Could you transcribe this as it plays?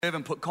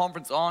and put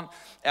conference on.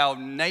 Our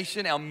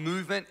nation, our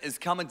movement is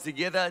coming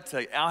together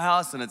to our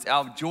house, and it's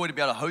our joy to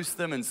be able to host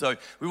them. And so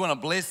we want to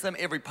bless them,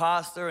 every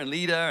pastor and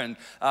leader and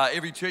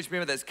every church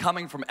member that's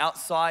coming from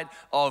outside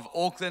of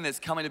Auckland that's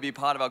coming to be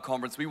part of our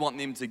conference. We want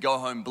them to go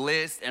home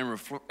blessed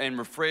and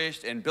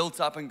refreshed and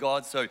built up in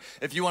God. So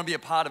if you want to be a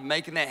part of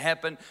making that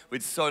happen,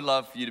 we'd so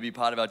love for you to be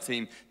part of our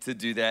team to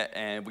do that.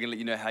 And we're going to let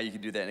you know how you can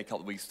do that in a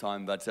couple of weeks'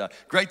 time. But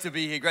great to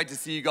be here. Great to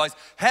see you guys.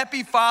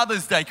 Happy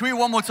Father's Day. Can we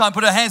one more time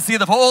put our hands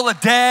together for all the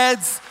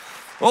dads,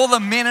 all the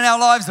men in our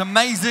lives?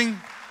 Amazing.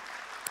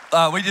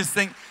 We just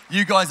think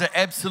you guys are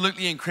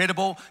absolutely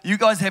incredible. You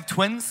guys have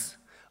twins.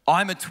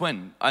 I'm a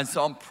twin, and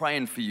so I'm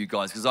praying for you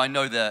guys because I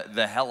know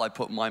the hell I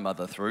put my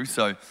mother through.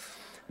 So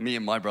me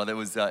and my brother, it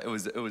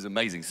was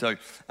amazing. So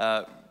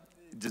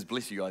just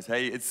bless you guys.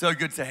 Hey, it's so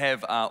good to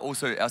have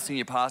also our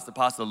senior pastor,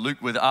 Pastor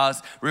Luke, with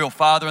us. Real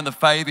father in the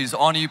faith. He's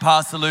on you,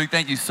 Pastor Luke.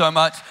 Thank you so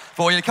much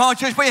for you. Come on,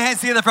 church, put your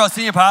hands together for our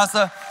senior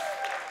pastor.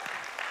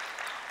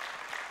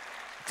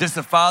 Just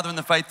a father in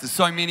the faith to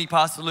so many,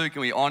 Pastor Luke,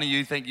 and we honor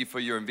you. Thank you for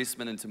your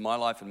investment into my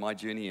life and my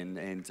journey,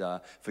 and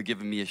for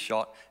giving me a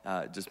shot.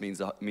 It just means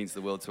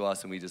the world to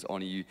us, and we just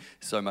honor you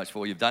so much for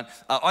what you've done.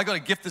 I got a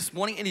gift this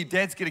morning. Any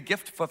dads get a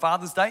gift for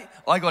Father's Day?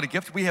 I got a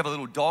gift. We have a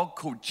little dog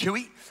called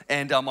Chewy,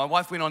 and my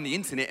wife went on the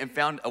internet and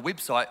found a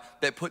website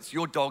that puts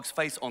your dog's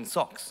face on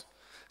socks.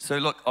 So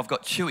look, I've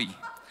got Chewy.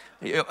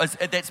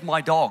 That's my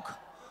dog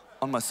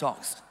on my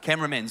socks.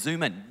 Cameraman,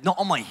 zoom in. Not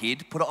on my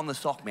head. Put it on the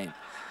sock, man.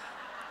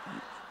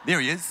 There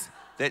he is.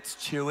 That's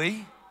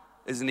Chewy.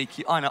 Isn't he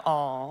cute? I know.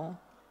 Aww.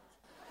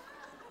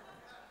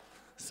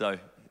 So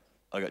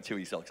I got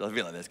Chewy socks. I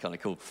feel like that's kind of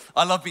cool.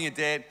 I love being a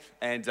dad,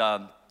 and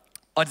I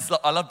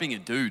love being a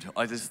dude.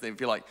 I just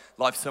feel like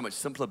life's so much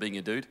simpler being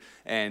a dude,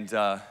 and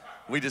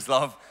we just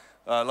love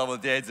all the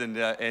dads,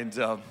 and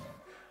some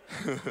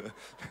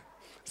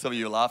of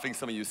you are laughing,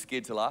 some of you are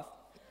scared to laugh.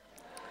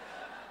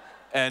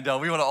 And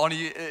we want to honor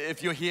you.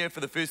 If you're here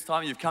for the first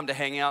time, you've come to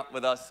hang out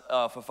with us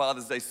for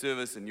Father's Day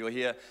service, and you're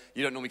here,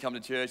 you don't normally come to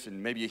church,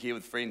 and maybe you're here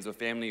with friends or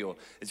family, or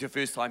it's your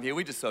first time here.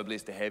 We're just so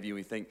blessed to have you.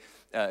 We think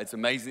it's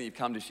amazing that you've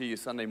come to share your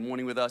Sunday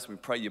morning with us. We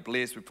pray you're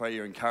blessed. We pray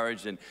you're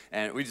encouraged,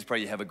 and we just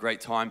pray you have a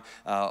great time.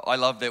 I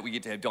love that we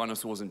get to have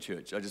dinosaurs in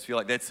church. I just feel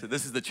like this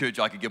is the church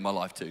I could give my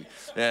life to.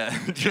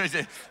 Church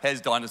that has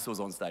dinosaurs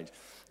on stage.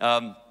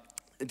 Do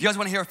you guys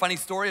want to hear a funny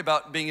story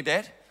about being a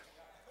dad?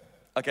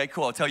 Okay,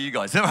 cool. I'll tell you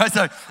guys. So,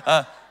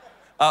 I'm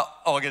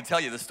going to tell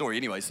you the story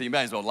anyway, so you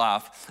may as well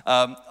laugh.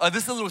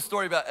 This is a little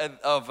story about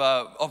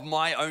of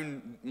my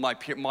own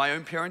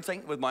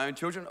parenting with my own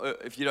children.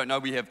 If you don't know,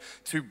 we have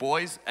two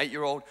boys,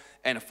 8-year-old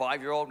and a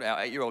 5-year-old. Our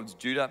 8-year-old is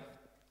Judah,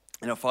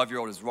 and our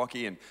 5-year-old is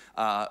Rocky. And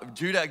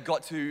Judah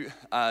got to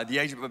the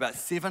age of about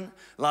 7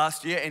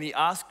 last year, and he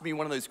asked me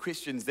one of those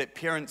questions that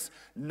parents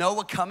know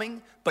are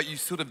coming, but you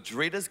sort of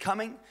dread is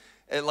coming.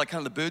 Like kind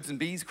of the birds and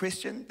bees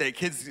question that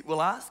kids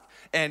will ask.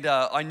 And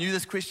I knew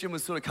this question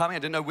was sort of coming. I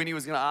didn't know when he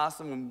was going to ask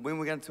them and when we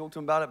were going to talk to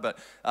him about it.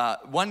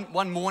 But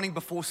one morning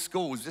before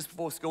school, just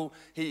before school,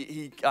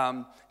 he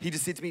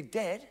just said to me,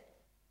 "Dad,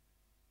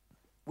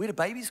 where do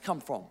babies come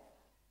from?"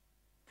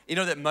 You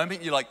know that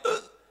moment you're like,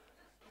 ugh!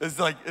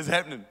 It's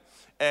happening.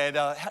 And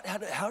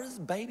how does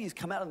babies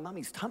come out of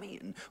mummy's tummy?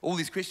 And all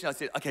these questions. I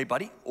said, "Okay,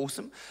 buddy,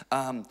 awesome.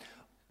 I'm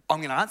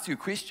going to answer your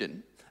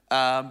question.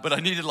 But I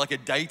needed like a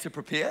day to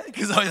prepare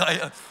because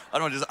I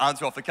don't want to just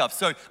answer off the cuff."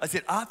 So I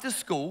said, "After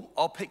school,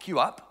 I'll pick you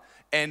up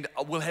and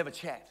we'll have a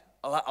chat.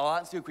 I'll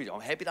answer your question.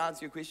 I'm happy to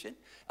answer your question,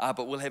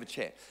 but we'll have a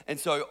chat." And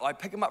so I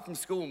pick him up from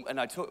school,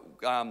 and I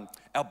took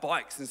our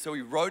bikes. And so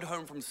we rode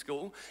home from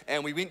school,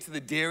 and we went to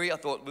the dairy. I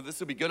thought, well, this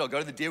will be good. I'll go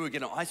to the dairy, we'll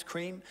get an ice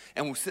cream,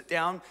 and we'll sit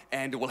down,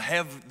 and we'll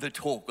have the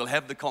talk. We'll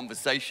have the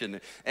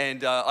conversation.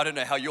 And I don't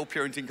know how your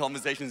parenting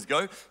conversations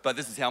go, but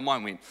this is how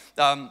mine went.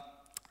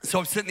 So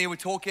I'm sitting there, we're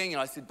talking,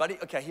 and I said, "Buddy,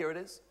 okay, here it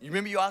is. You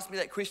remember you asked me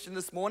that question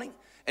this morning?"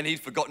 And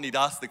he'd forgotten he'd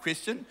asked the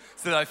question.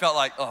 So then I felt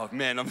like, oh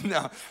man, I'm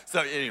now.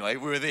 So anyway,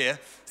 we were there.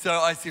 So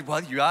I said,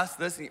 "Well, you asked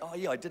this." And "Oh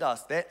yeah, I did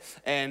ask that."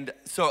 And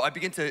so I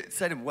began to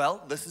say to him,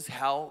 "Well, this is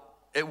how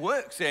it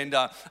works." And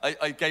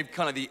I gave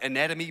kind of the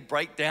anatomy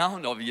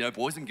breakdown of,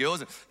 boys and girls,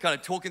 and kind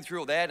of talking through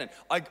all that. And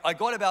I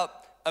got about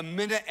a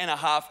minute and a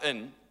half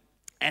in,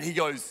 and he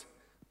goes,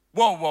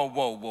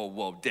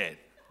 whoa, Dad.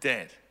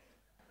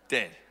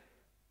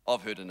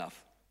 I've heard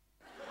enough.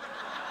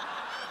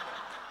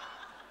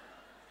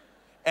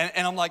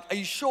 and I'm like, "Are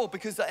you sure?"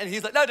 And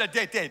he's like, no,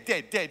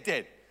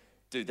 Dad.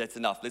 Dude, that's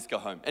enough. Let's go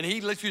home. And he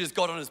literally just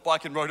got on his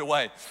bike and rode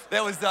away.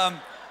 That was,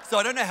 so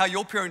I don't know how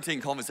your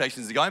parenting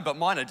conversations are going, but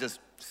mine are just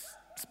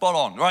spot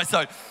on, right?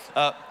 So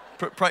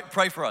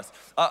pray for us.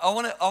 I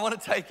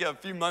want to take a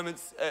few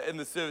moments in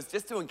the service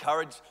just to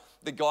encourage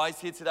the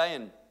guys here today.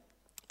 And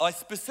I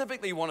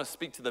specifically want to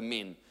speak to the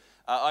men.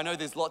 I know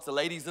there's lots of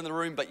ladies in the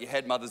room, but you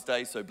had Mother's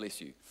Day, so bless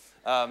you.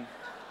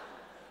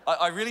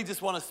 I really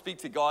just want to speak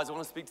to guys. I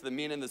want to speak to the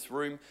men in this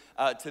room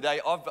today.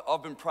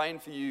 I've been praying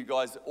for you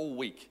guys all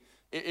week.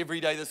 Every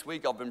day this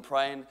week, I've been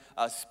praying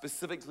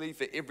specifically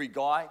for every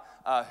guy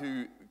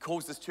who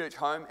calls this church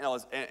home,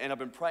 and I've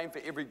been praying for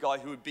every guy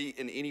who would be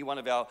in any one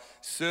of our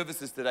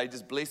services today,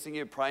 just blessing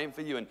you, praying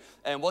for you.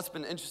 And what's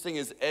been interesting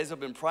is, as I've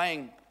been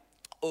praying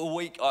all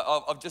week,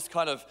 I've just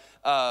kind of,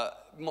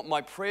 my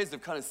prayers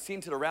have kind of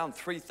centered around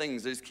three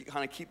things. I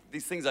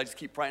just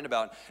keep praying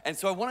about. And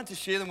so I wanted to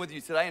share them with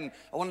you today, and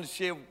I wanted to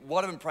share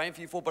what I've been praying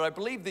for you for, but I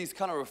believe these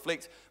kind of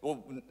reflect,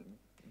 well,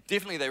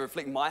 definitely they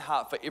reflect my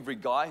heart for every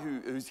guy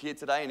who's here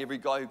today and every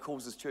guy who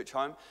calls this church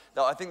home.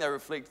 I think they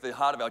reflect the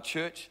heart of our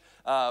church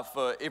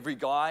for every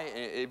guy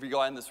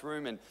in this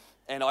room.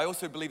 And I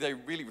also believe they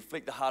really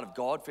reflect the heart of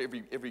God for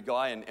every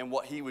guy and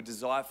what he would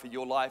desire for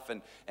your life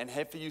and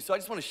have for you. So I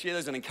just want to share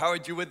those and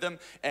encourage you with them.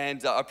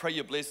 And I pray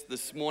you're blessed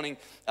this morning.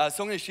 So I'm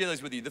going to share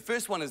those with you. The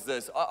first one is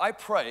this. I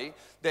pray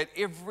that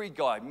every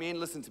guy, men,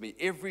 listen to me,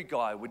 every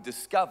guy would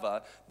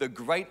discover the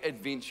great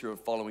adventure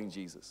of following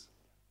Jesus.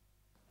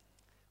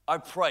 I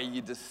pray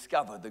you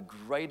discover the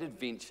great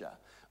adventure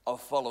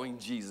of following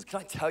Jesus.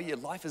 Can I tell you,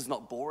 life is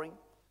not boring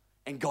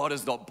and God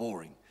is not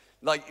boring.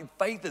 Like,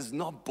 faith is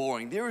not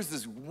boring. There is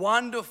this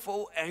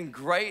wonderful and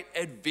great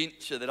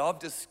adventure that I've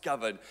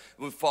discovered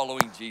with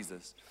following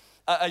Jesus.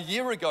 A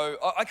year ago,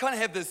 I kind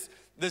of have this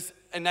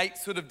innate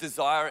sort of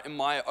desire in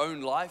my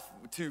own life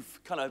to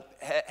kind of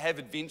have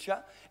adventure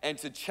and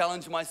to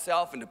challenge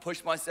myself and to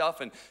push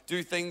myself and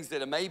do things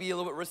that are maybe a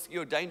little bit risky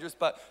or dangerous,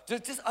 but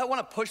I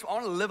want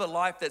to live a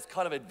life that's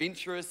kind of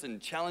adventurous and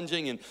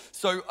challenging. And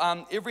so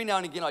every now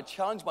and again, I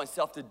challenge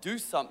myself to do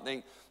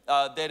something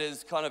that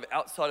is kind of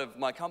outside of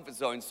my comfort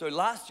zone. So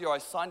last year I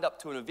signed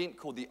up to an event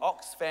called the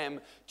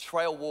Oxfam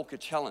Trail Walker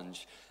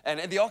Challenge. And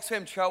at the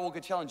Oxfam Trail Walker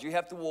Challenge, you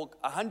have to walk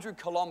 100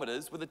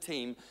 kilometers with a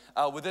team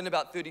within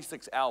about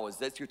 36 hours.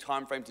 That's your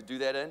time frame to do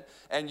that in.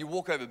 And you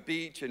walk over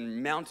beach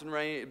and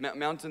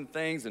mountain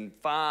things and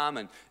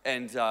farm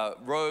and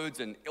roads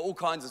and all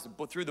kinds of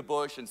through the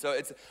bush. And so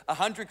it's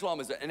 100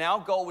 kilometers. And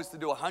our goal was to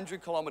do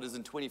 100 kilometers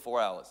in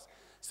 24 hours.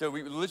 So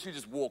we literally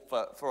just walk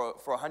for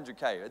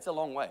 100K. It's a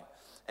long way.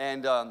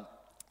 And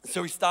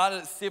so we started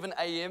at 7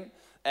 a.m.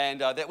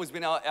 and that was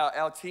when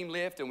our team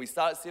left, and we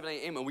started at 7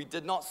 a.m. and we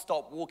did not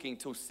stop walking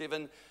till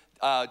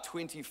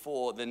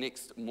 7:24 the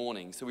next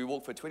morning. So we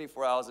walked for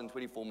 24 hours and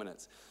 24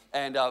 minutes.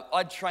 And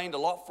I'd trained a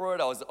lot for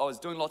it. I was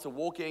doing lots of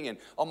walking, and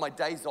on my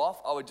days off,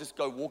 I would just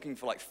go walking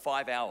for like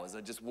 5 hours.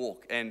 I'd just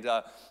walk. And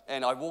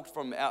I walked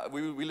from,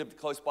 we lived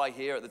close by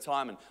here at the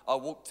time, and I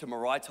walked to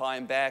Maraetai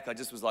and back. I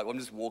just was like, well, I'm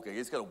just walking. I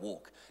just got to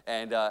walk.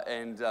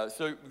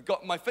 So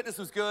my fitness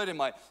was good, and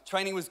my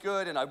training was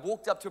good, and I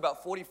walked up to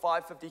about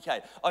 45,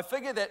 50K. I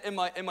figured that in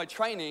my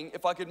training,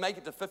 if I could make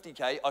it to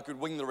 50K, I could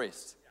wing the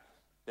rest.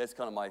 That's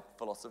kind of my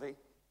philosophy.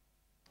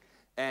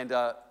 And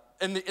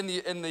in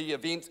the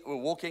event, we're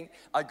walking,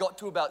 I got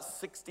to about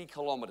 60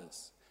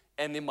 kilometers,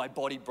 and then my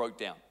body broke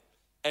down.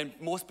 And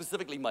more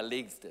specifically, my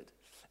legs did.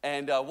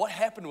 And what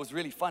happened was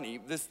really funny.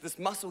 This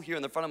muscle here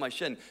in the front of my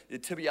shin, the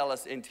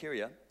tibialis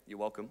anterior, you're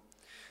welcome,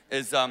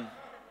 is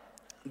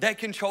that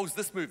controls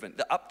this movement,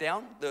 the up,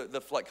 down,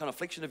 the kind of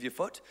flexion of your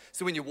foot.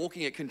 So when you're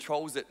walking, it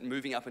controls it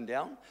moving up and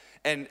down.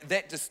 And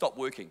that just stopped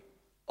working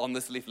on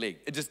this left leg.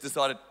 It just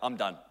decided, I'm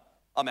done.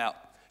 I'm out.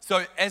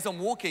 So as I'm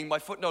walking, my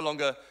foot no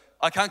longer,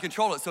 I can't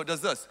control it, so it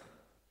does this.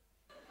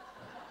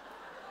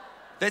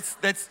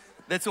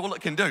 That's all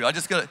it can do.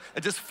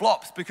 It just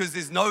flops because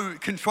there's no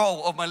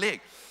control of my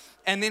leg.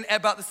 And then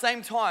about the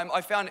same time,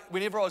 I found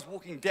whenever I was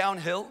walking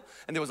downhill,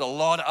 and there was a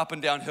lot of up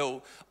and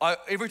downhill,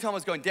 every time I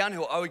was going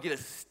downhill, I would get a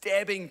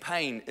stabbing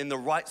pain in the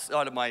right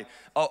side of my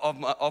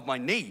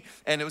knee.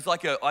 And it was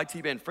like a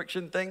IT band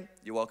friction thing.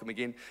 You're welcome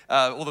again.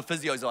 All the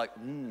physios are like,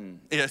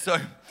 Yeah, so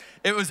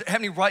it was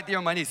happening right there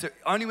on my knee. So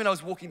only when I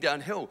was walking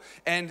downhill.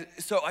 And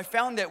so I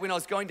found that when I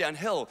was going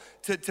downhill,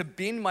 to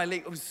bend my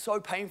leg, it was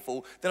so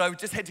painful that I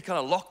just had to kind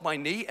of lock my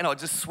knee and I'd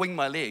just swing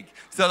my leg.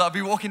 So I'd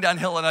be walking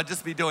downhill and I'd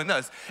just be doing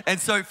this. And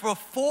so for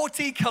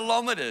 40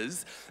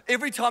 kilometers,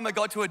 every time I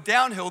got to a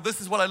downhill,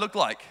 this is what I looked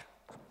like.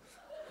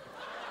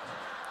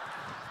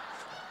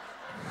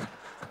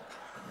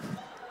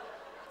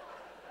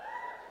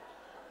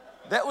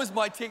 That was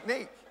my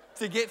technique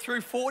to get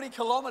through 40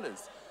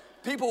 kilometers.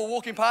 People were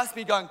walking past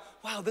me going,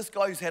 wow, this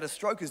guy who's had a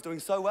stroke is doing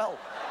so well.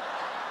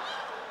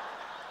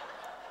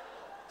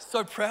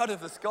 So proud of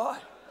this guy.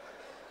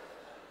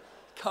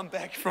 Come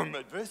back from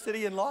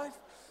adversity in life.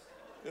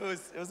 It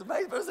was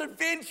amazing, but it was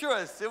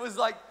adventurous. It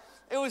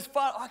was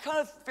fun. I kind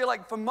of feel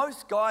like for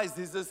most guys,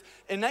 there's this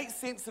innate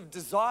sense of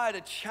desire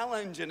to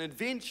challenge and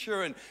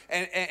adventure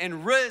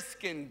and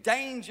risk and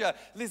danger.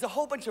 There's a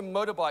whole bunch of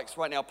motorbikes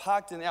right now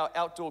parked in our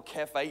outdoor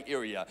cafe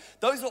area.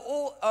 Those are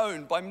all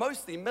owned by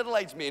mostly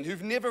middle-aged men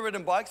who've never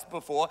ridden bikes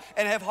before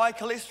and have high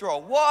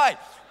cholesterol. Why?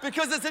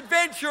 Because it's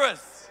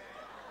adventurous.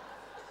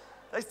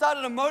 They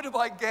started a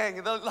motorbike gang,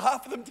 and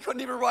half of them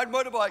couldn't even ride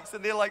motorbikes,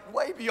 and they're like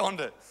way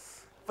beyond it.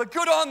 But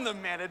good on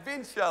them, man,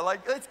 adventure.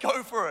 Like, let's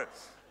go for it.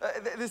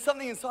 There's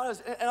something inside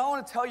us, and I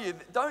want to tell you,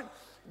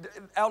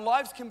 our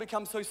lives can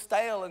become so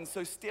stale and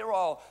so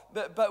sterile,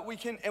 but we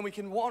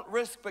can want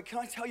risk. But can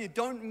I tell you,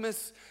 don't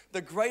miss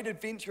the great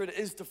adventure it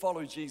is to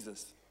follow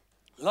Jesus.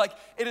 Like,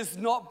 it is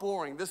not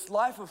boring. This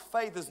life of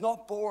faith is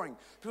not boring.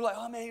 People are like,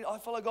 oh man, I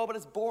follow God, but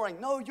it's boring.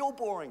 No, you're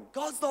boring.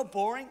 God's not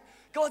boring.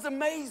 God's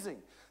amazing.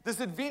 This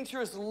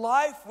adventurous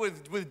life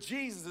with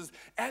Jesus is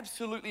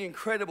absolutely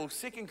incredible.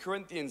 2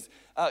 Corinthians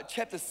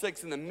chapter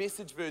 6 in the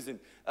Message version,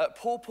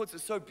 Paul puts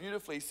it so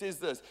beautifully. He says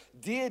this,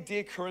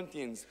 dear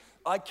Corinthians,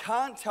 I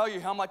can't tell you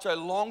how much I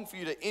long for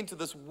you to enter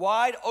this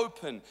wide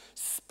open,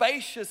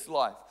 spacious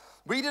life.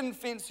 We didn't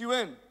fence you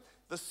in.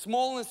 The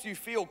smallness you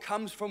feel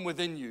comes from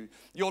within you.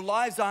 Your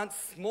lives aren't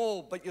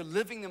small, but you're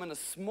living them in a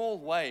small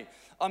way.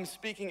 I'm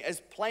speaking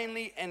as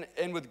plainly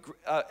and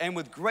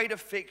with great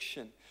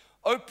affection.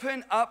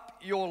 Open up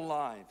your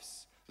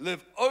lives.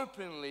 Live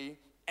openly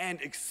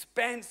and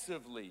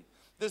expansively.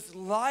 This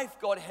life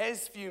God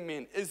has for you,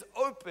 men, is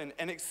open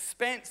and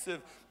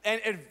expansive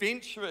and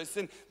adventurous.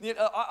 And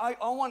I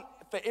want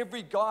for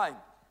every guy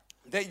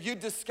that you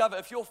discover,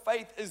 if your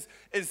faith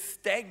is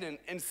stagnant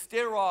and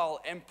sterile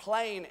and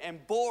plain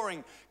and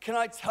boring, can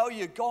I tell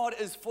you, God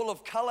is full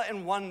of color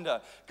and wonder.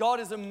 God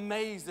is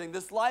amazing.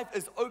 This life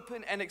is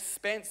open and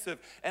expansive.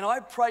 And I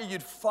pray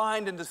you'd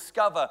find and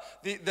discover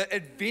the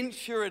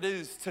adventure it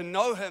is to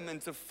know Him and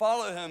to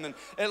follow Him.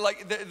 And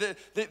like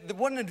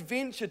what an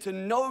adventure to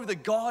know the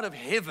God of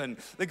heaven,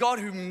 the God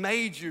who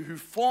made you, who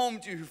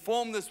formed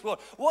this world.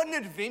 What an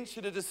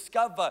adventure to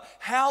discover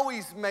how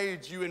He's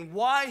made you and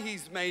why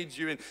He's made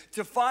you, and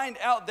to find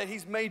out that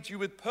He's made you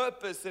with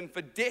purpose and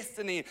for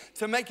destiny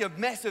to make a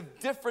massive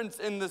difference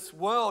in this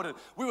world. And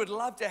we would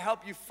love to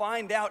help you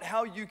find out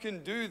how you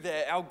can do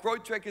that. Our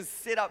growth track is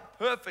set up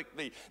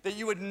perfectly that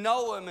you would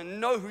know Him and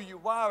know who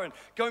you are and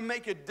go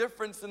make a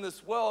difference in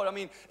this world. I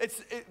mean,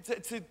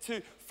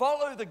 to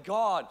follow the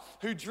God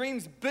who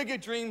dreams bigger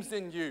dreams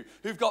than you,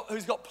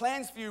 who's got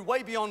plans for you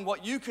way beyond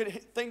what you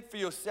could think for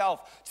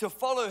yourself. To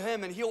follow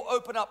Him, and He'll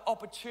open up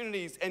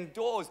opportunities and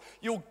doors.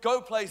 You'll go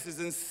places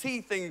and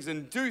see things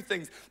and do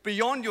things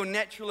beyond your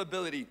natural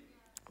ability,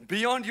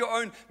 beyond your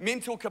own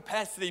mental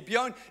capacity,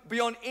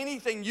 beyond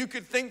anything you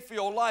could think for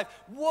your life.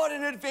 What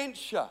an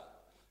adventure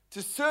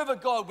to serve a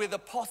God where the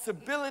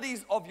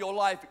possibilities of your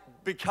life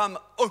become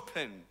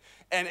open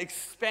and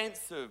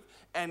expansive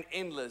and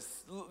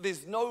endless.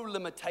 There's no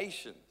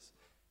limitations.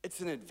 It's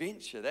an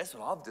adventure. That's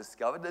what I've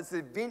discovered. It's an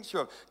adventure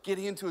of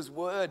getting into His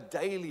Word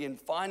daily and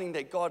finding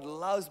that God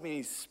loves me and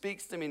He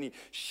speaks to me and He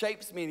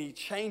shapes me and He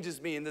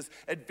changes me in this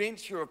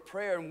adventure of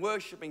prayer and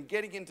worship and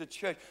getting into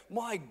church.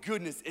 My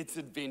goodness, it's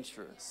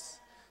adventurous.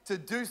 To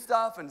do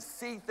stuff and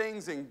see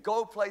things and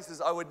go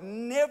places I would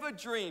never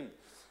dream,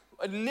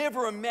 I'd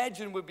never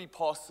imagine would be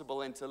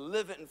possible, and to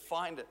live it and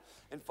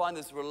find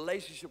this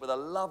relationship with a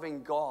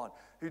loving God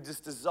who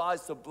just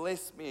desires to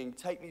bless me and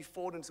take me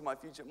forward into my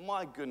future.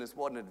 My goodness,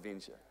 what an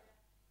adventure.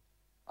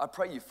 I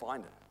pray you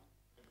find it.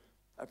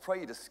 I pray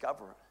you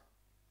discover it.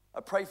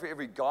 I pray for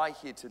every guy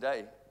here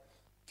today,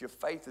 if your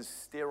faith is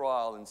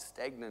sterile and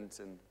stagnant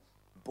and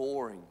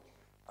boring,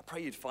 I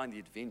pray you'd find the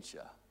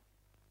adventure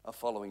of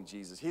following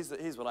Jesus.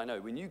 Here's what I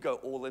know. When you go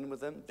all in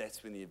with Him,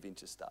 that's when the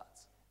adventure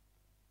starts.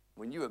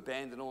 When you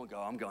abandon all and go,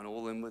 I'm going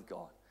all in with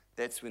God,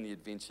 that's when the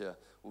adventure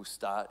will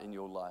start in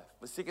your life.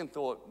 The second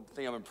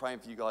thing I've been praying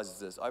for you guys is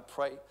this. I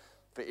pray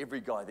for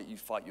every guy that you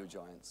fight your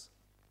giants.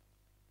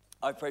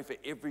 I pray for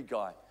every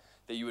guy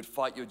that you would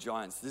fight your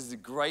giants. This is a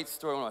great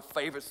story. One of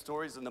my favorite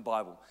stories in the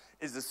Bible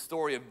is the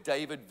story of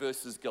David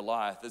versus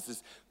Goliath. There's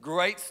this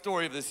great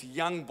story of this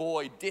young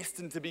boy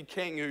destined to be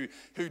king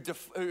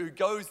who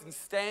goes and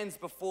stands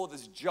before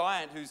this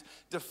giant who's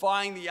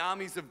defying the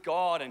armies of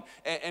God,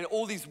 and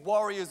all these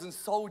warriors and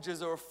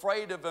soldiers are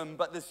afraid of him,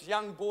 but this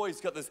young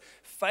boy's got this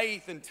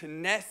faith and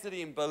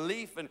tenacity and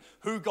belief in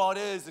who God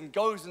is, and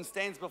goes and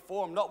stands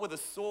before him, not with a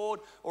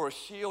sword or a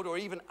shield or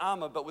even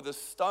armor, but with a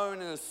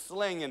stone and a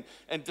sling,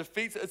 and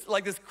defeats. It's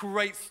like this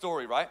great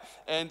story, right?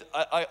 And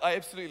I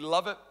absolutely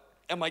love it.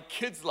 And my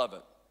kids love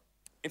it.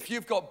 If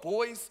you've got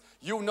boys,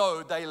 you'll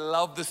know they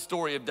love the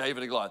story of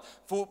David and Goliath.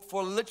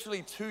 For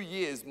literally 2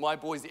 years, my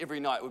boys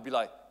every night would be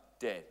like,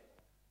 Dad,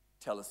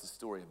 tell us the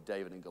story of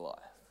David and Goliath.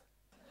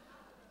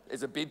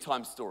 It's a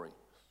bedtime story.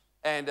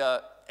 And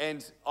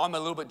I'm a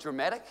little bit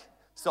dramatic,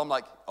 so I'm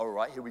like, all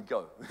right, here we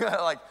go.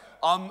 Like,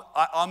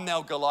 I'm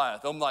now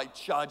Goliath. I'm like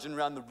charging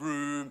around the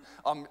room.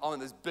 I'm in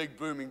this big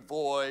booming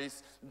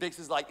voice. Bex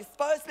is like, you're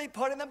supposed to be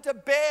putting them to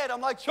bed.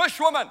 I'm like, shush,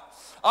 woman.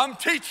 I'm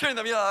teaching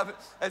them. You know?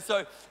 And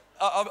so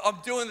I'm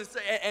doing this,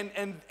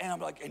 and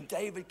I'm like, and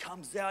David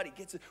comes out. He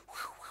gets it.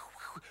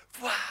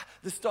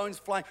 The stone's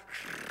flying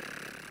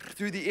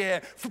through the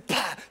air,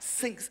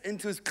 sinks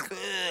into his,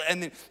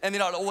 and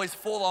then I'd always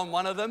fall on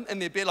one of them,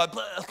 and they'd be like,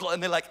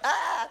 and they're like,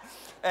 ah.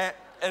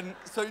 And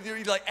so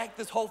you like act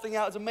this whole thing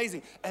out. It's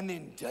amazing. And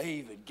then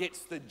David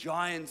gets the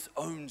giant's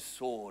own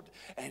sword,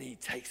 and he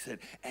takes it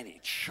and he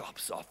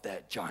chops off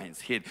that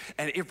giant's head.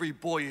 And every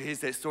boy who hears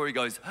that story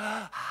goes,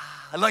 ah.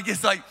 Like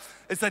it's like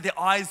their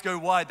eyes go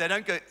wide. They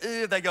don't go,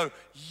 they go,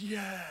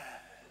 yes.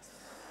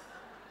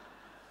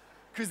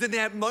 Because in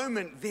that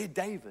moment, they're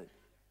David.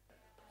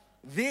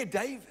 they're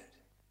David.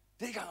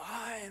 They go,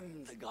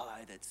 I'm the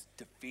guy that's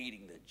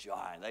defeating the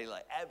giant. They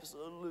like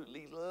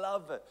absolutely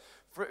love it.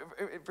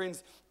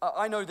 Friends,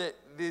 I know that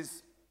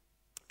there's,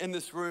 in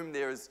this room,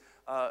 there's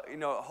a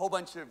whole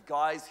bunch of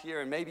guys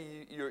here, and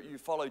maybe you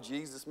follow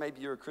Jesus,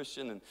 maybe you're a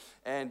Christian,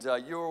 and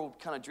you're all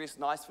kind of dressed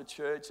nice for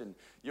church, and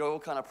you're all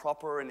kind of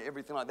proper and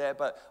everything like that.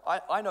 But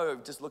I know,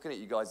 just looking at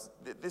you guys,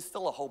 there's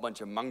still a whole bunch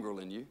of mongrel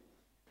in you.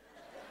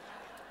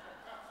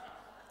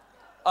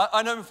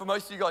 I know for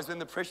most of you guys, when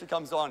the pressure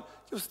comes on,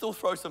 you'll still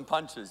throw some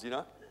punches,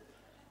 There's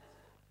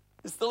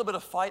still a bit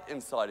of fight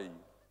inside of you.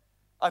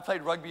 I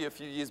played rugby a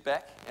few years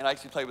back, and I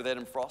actually played with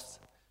Adam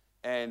Frost.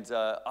 And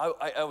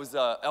I was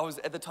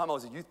at the time, I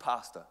was a youth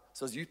pastor.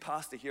 So I was a youth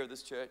pastor here at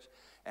this church,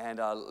 and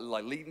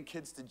like leading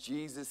kids to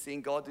Jesus,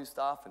 seeing God do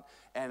stuff.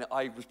 And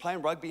I was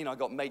playing rugby, and I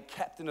got made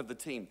captain of the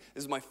team.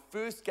 This was my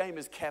first game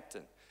as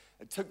captain.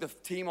 I took the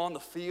team on the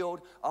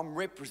field. I'm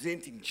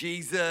representing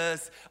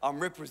Jesus. I'm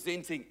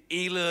representing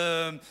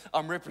Elam.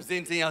 I'm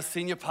representing our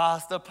senior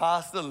pastor,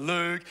 Pastor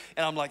Luke.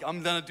 And I'm like,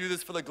 I'm going to do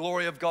this for the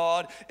glory of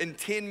God. In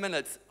 10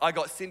 minutes, I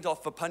got sent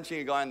off for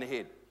punching a guy in the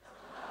head.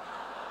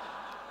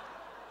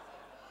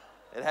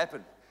 It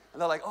happened.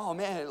 And they're like, oh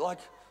man, like,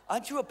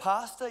 aren't you a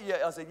pastor? Yeah.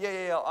 I said,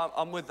 yeah.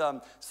 I'm with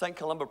St.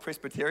 Columba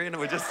Presbyterian.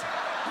 And we're just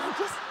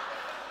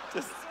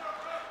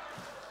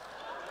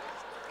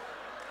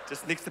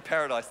next to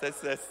Paradise.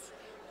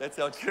 That's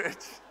our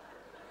church.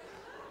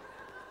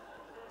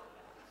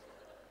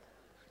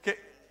 Okay,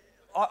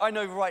 I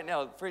know right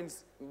now,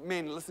 friends,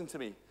 men, listen to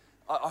me.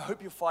 I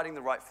hope you're fighting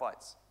the right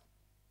fights.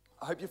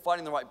 I hope you're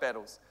fighting the right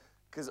battles.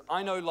 Because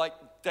I know, like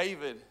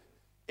David,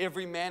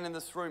 every man in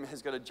this room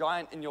has got a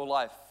giant in your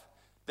life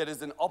that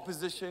is in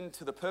opposition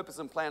to the purpose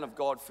and plan of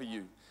God for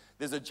you.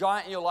 There's a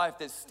giant in your life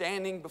that's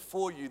standing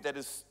before you that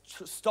is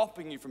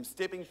stopping you from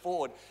stepping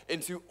forward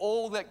into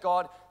all that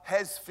God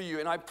has for you.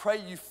 And I pray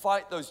you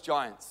fight those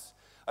giants.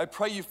 I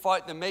pray you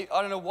fight them. I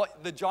don't know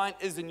what the giant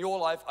is in your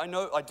life.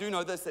 I do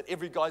know this, that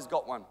every guy's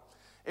got one.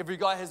 Every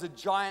guy has a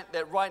giant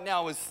that right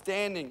now is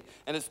standing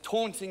and it's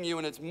taunting you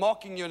and it's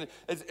mocking you. And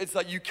it's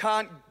like you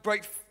can't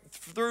break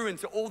through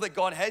into all that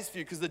God has for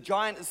you because the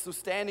giant is still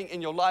standing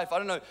in your life. I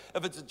don't know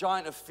if it's a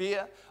giant of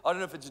fear. I don't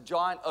know if it's a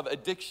giant of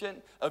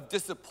addiction, of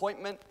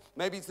disappointment.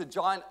 Maybe it's a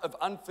giant of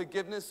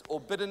unforgiveness or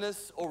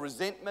bitterness or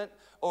resentment,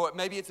 or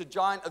maybe it's a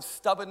giant of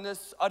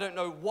stubbornness. I don't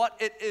know what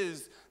it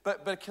is,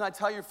 but can I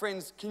tell you,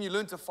 friends, can you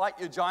learn to fight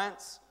your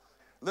giants?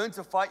 Learn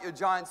to fight your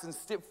giants and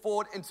step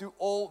forward into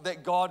all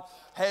that God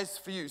has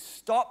for you.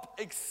 Stop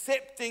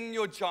accepting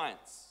your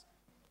giants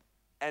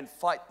and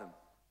fight them.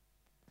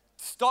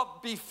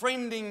 Stop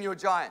befriending your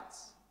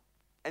giants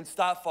and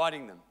start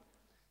fighting them.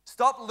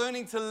 Stop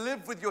learning to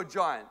live with your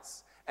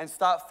giants and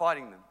start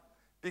fighting them.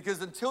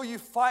 Because until you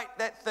fight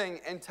that thing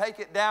and take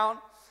it down,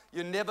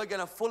 you're never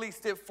going to fully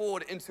step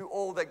forward into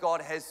all that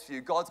God has for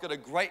you. God's got a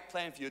great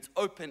plan for you. It's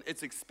open,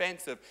 it's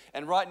expansive.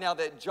 And right now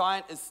that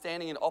giant is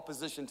standing in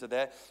opposition to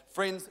that.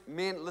 Friends,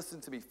 men, listen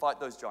to me. Fight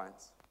those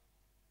giants.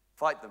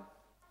 Fight them.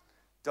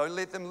 Don't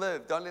let them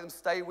live. Don't let them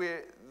stay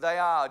where they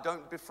are.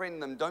 Don't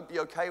befriend them. Don't be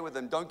okay with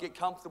them. Don't get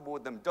comfortable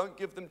with them. Don't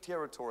give them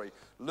territory.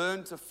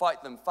 Learn to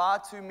fight them.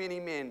 Far too many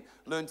men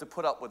learn to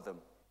put up with them.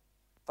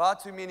 Far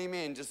too many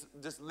men just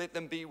let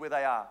them be where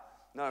they are.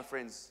 No,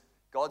 friends,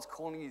 God's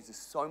calling you to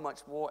so much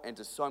more and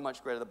to so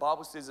much greater. The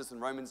Bible says this in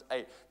Romans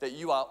 8, that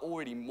you are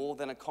already more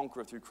than a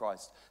conqueror through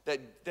Christ.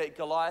 That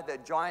Goliath,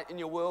 that giant in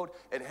your world,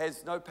 it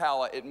has no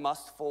power. It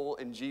must fall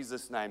in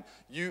Jesus' name.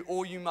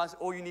 All you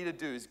need to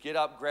do is get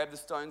up, grab the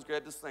stones,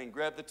 grab the sling,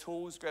 grab the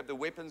tools, grab the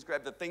weapons,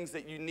 grab the things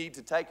that you need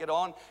to take it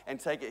on and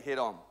take it head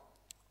on.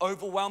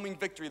 Overwhelming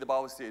victory, the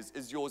Bible says,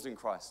 is yours in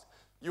Christ.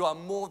 You are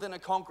more than a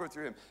conqueror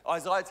through him.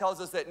 Isaiah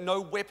tells us that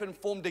no weapon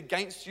formed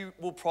against you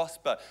will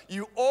prosper.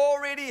 You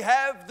already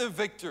have the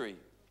victory.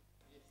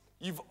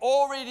 You've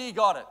already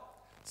got it.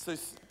 So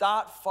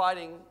start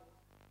fighting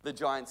the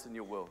giants in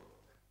your world.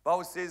 The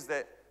Bible says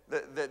that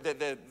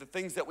the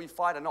things that we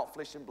fight are not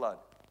flesh and blood.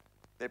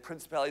 They're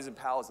principalities and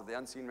powers of the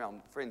unseen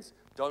realm. Friends,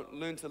 don't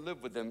learn to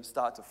live with them.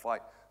 Start to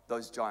fight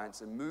those giants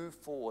and move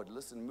forward.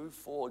 Listen, move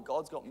forward.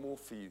 God's got more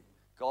for you.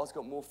 God's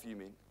got more for you,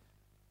 man.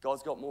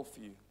 God's got more for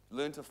you.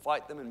 Learn to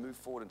fight them and move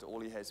forward into all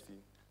he has for you.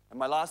 And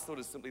my last thought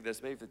is simply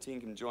this. Maybe if the team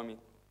can join me.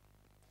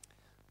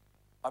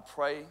 I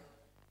pray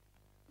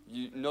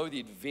you know the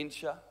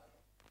adventure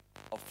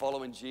of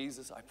following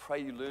Jesus. I pray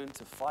you learn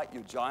to fight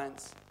your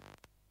giants.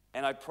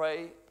 And I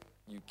pray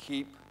you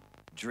keep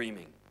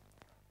dreaming.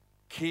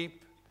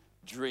 Keep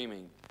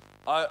dreaming.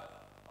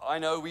 I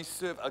know we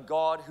serve a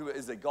God who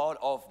is a God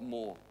of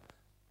more.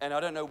 And I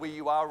don't know where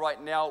you are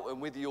right now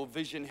and whether your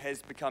vision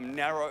has become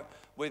narrow,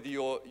 whether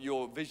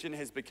your vision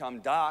has become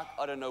dark.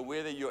 I don't know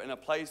whether you're in a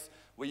place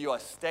where you are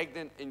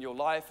stagnant in your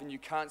life and you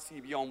can't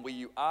see beyond where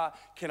you are,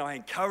 can I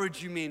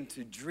encourage you men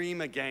to dream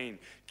again?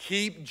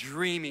 Keep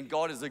dreaming.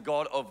 God is a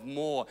God of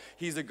more.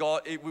 He's a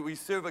God, we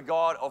serve a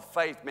God of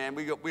faith, man.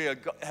 We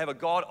have a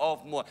God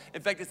of more.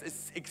 In fact,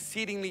 it's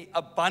exceedingly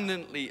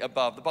abundantly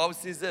above. The Bible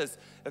says this,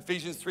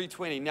 Ephesians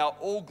 3:20, now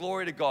all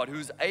glory to God, who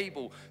is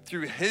able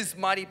through his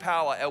mighty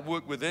power at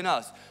work within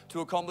us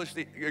to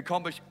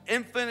accomplish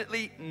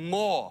infinitely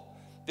more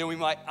than we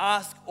might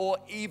ask or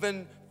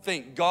even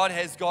think. God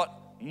has got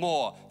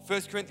more.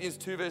 1 Corinthians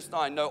 2 verse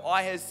 9, no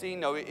eye has seen,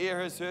 no ear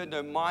has heard,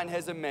 no mind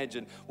has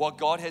imagined what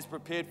God has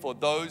prepared for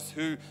those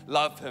who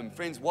love him.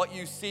 Friends, what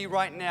you see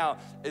right now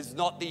is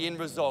not the end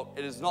result.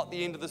 It is not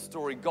the end of the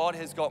story. God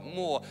has got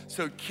more.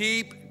 So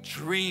keep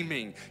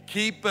dreaming,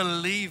 keep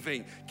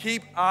believing,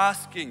 keep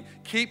asking,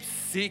 keep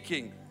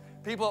seeking.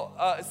 People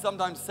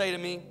sometimes say to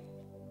me,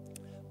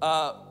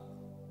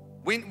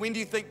 when do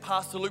you think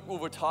Pastor Luke will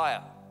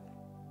retire?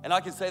 And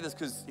I can say this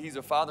because he's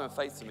a father in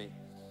faith to me.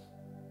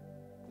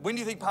 When do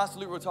you think Pastor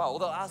Luke will retire? Well,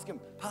 they'll ask him,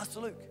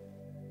 Pastor Luke,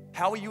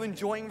 how are you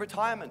enjoying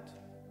retirement?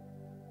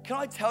 Can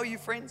I tell you,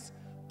 friends,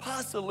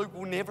 Pastor Luke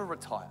will never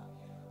retire.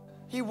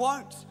 He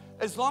won't.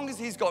 As long as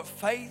he's got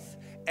faith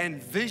and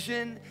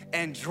vision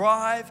and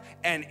drive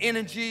and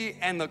energy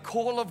and the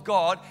call of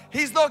God,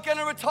 he's not going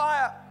to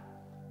retire.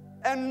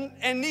 And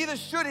neither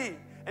should he.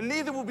 And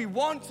neither will we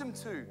want him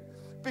to.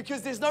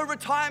 Because there's no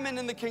retirement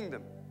in the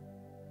kingdom.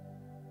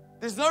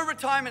 There's no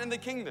retirement in the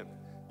kingdom.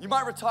 You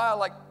might retire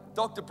like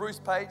Dr. Bruce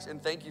Page,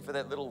 and thank you for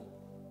that little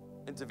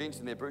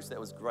intervention there, Bruce. That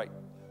was great.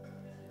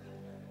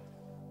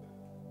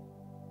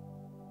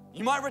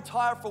 You might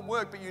retire from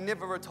work, but you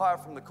never retire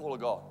from the call of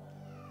God.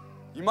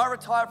 You might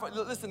retire from,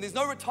 listen, there's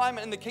no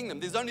retirement in the kingdom.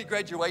 There's only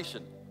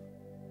graduation.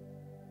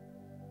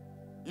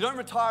 You don't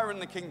retire in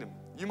the kingdom.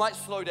 You might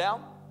slow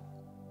down.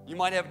 You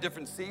might have a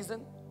different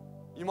season.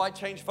 You might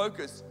change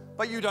focus,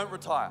 but you don't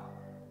retire.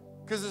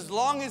 Because as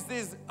long as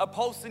there's a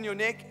pulse in your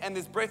neck and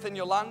there's breath in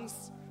your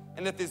lungs,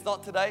 and if there's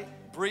not today,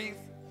 breathe.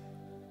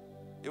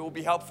 It will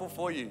be helpful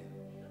for you.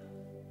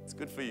 It's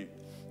good for you.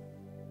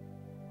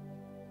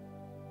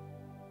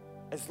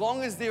 As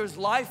long as there is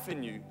life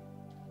in you,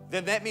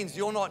 then that means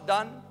you're not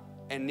done,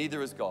 and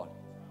neither is God.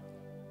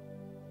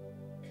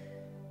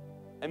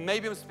 And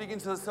maybe I'm speaking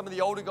to some of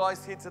the older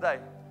guys here today.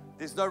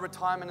 There's no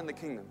retirement in the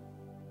kingdom.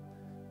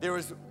 There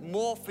is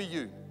more for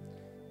you.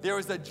 There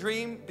is a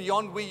dream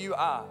beyond where you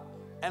are.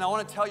 And I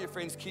want to tell you,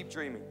 friends, keep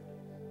dreaming.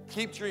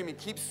 Keep dreaming,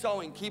 keep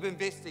sowing, keep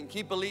investing,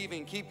 keep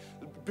believing, keep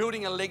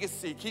building a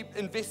legacy, keep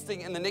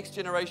investing in the next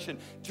generation.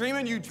 Dream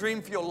a new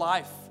dream for your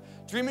life.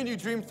 Dream a new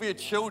dream for your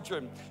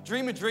children.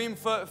 Dream a dream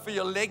for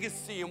your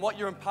legacy and what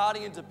you're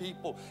imparting into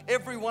people.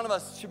 Every one of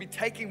us should be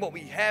taking what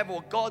we have or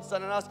what God's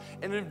done in us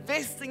and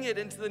investing it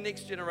into the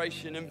next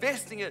generation,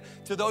 investing it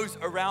to those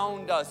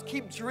around us.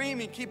 Keep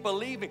dreaming, keep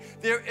believing.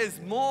 There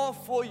is more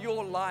for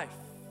your life.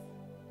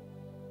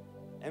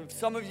 And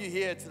some of you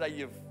here today,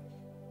 you've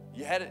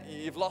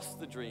lost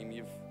the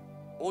dream.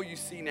 All you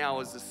see now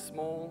is a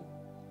small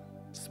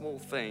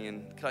thing.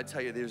 And can I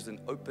tell you, there's an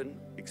open,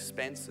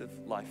 expansive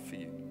life for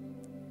you.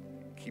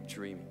 Keep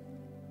dreaming.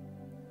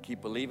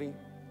 Keep believing.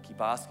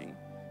 Keep asking.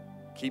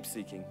 Keep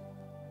seeking.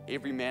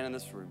 Every man in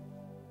this room,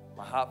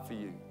 my heart for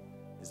you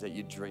is that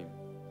you dream.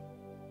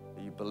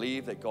 That you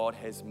believe that God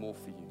has more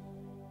for you.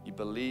 You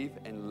believe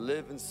and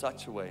live in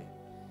such a way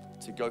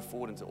to go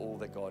forward into all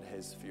that God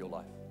has for your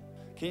life.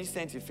 Can you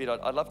stand to your feet?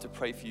 I'd love to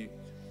pray for you.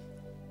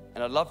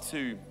 And I'd love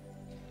to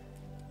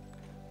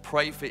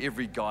pray for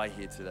every guy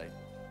here today.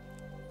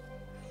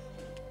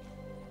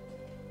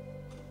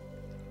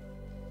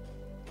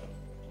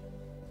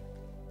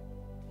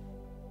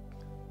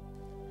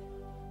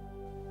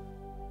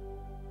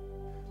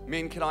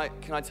 Men, can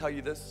I tell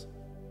you this?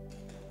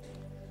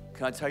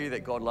 Can I tell you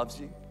that God loves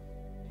you?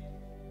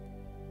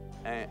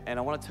 And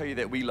I want to tell you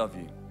that we love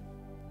you.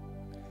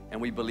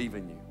 And we believe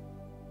in you.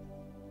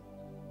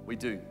 We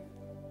do.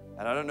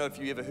 And I don't know if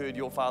you ever heard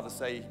your father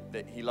say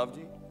that he loved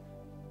you,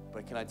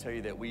 but can I tell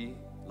you that we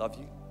love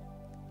you?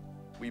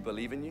 We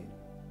believe in you.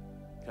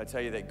 Can I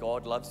tell you that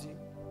God loves you?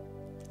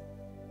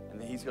 And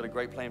that he's got a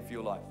great plan for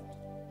your life.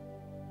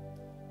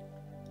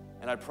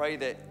 And I pray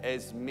that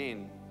as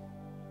men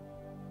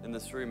in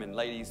this room, and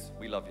ladies,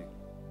 we love you.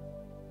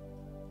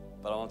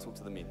 But I want to talk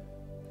to the men.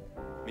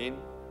 Men,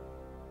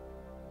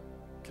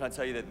 can I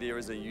tell you that there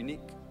is a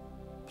unique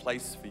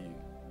place for you,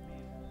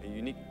 a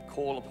unique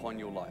call upon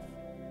your life.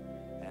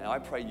 And I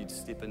pray you'd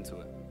step into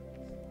it.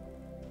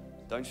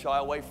 Don't shy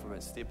away from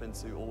it. Step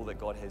into all that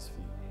God has for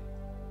you.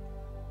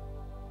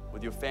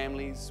 With your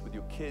families, with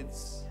your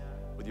kids,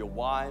 with your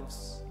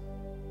wives,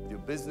 with your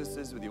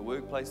businesses, with your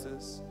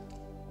workplaces.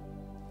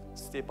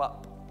 Step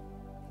up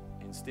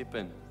and step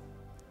in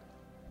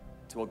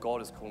to what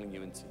God is calling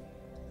you into.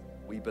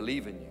 We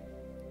believe in you.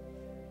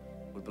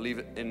 We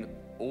believe in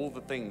all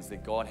the things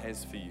that God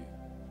has for you.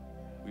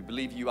 We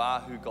believe you are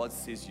who God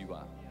says you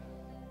are.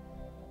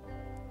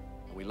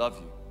 And we love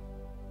you.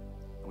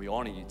 And we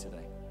honor you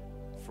today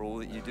for all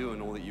that you do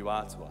and all that you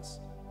are to us.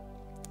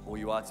 All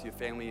you are to your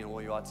family and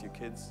all you are to your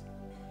kids.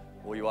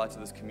 All you are to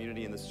this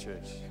community and this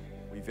church.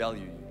 We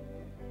value you.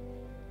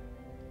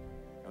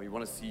 And we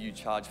want to see you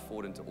charge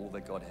forward into all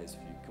that God has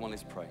for you. Come on,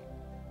 let's pray.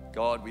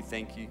 God, we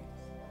thank you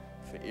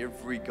for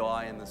every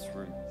guy in this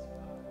room.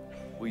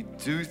 We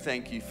do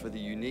thank you for the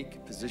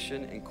unique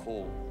position and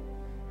call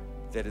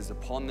that is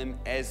upon them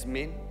as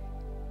men,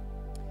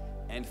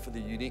 and for the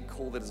unique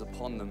call that is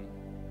upon them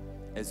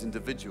as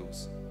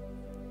individuals.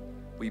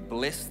 We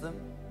bless them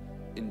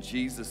in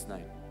Jesus'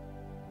 name.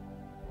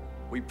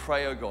 We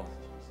pray, oh God,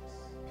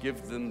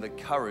 give them the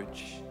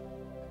courage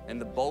and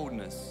the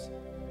boldness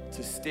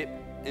to step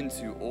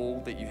into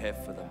all that you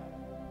have for them.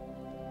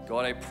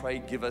 God, I pray,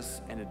 give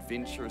us an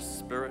adventurous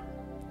spirit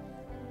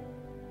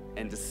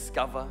and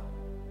discover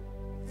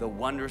the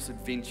wondrous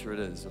adventure it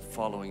is of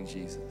following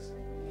Jesus.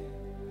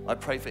 I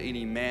pray for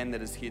any man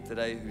that is here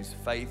today whose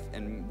faith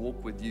and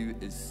walk with you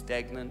is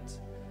stagnant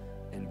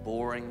and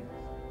boring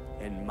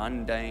and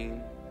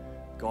mundane.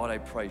 God, I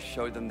pray,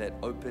 show them that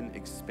open,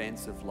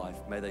 expansive life.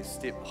 May they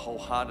step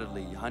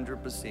wholeheartedly,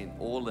 100%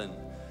 all in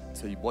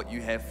to what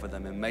you have for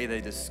them, and may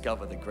they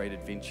discover the great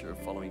adventure of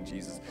following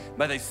Jesus.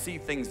 May they see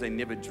things they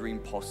never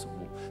dreamed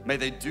possible. May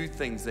they do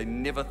things they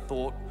never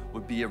thought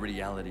would be a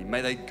reality.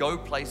 May they go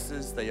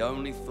places they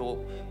only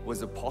thought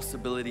was a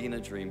possibility and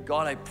a dream.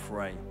 God, I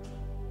pray,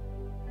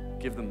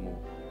 give them more.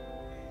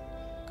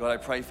 God, I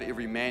pray for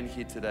every man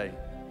here today.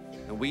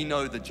 And we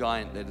know the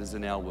giant that is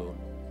in our world.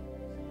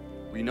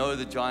 We know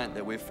the giant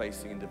that we're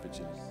facing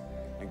individually.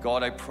 And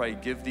God, I pray,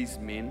 give these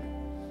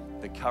men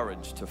the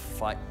courage to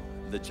fight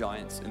the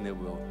giants in their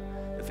world.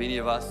 If any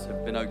of us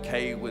have been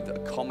okay with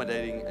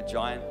accommodating a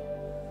giant,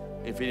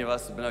 if any of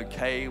us have been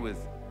okay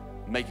with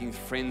making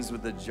friends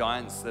with the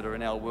giants that are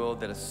in our world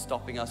that are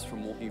stopping us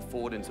from walking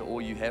forward into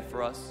all you have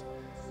for us,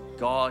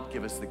 God,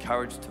 give us the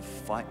courage to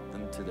fight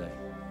them today.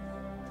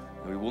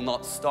 And we will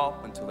not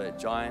stop until that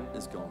giant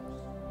is gone.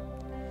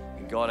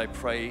 And God, I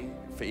pray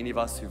for any of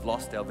us who've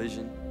lost our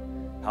vision,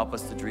 help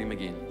us to dream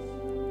again.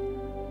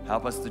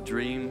 Help us to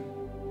dream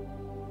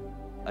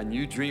a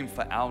new dream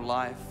for our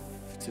life,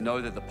 to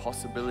know that the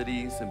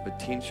possibilities and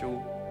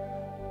potential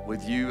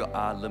with you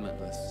are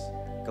limitless.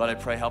 God, I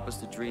pray, help us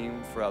to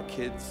dream for our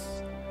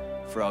kids,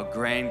 for our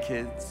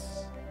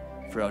grandkids,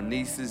 for our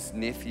nieces,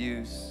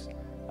 nephews,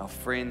 our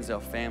friends,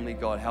 our family.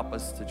 God, help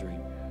us to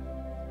dream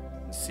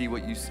and see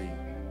what you see.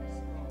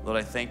 Lord,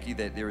 I thank you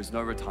that there is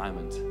no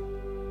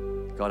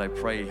retirement. God, I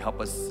pray,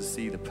 help us to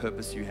see the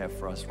purpose you have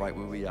for us right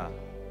where we are.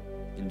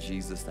 In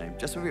Jesus' name.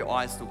 Just with your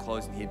eyes still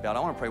closed and head bowed, I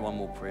want to pray one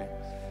more prayer.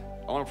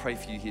 I want to pray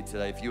for you here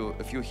today. If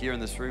you're here in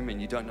this room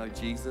and you don't know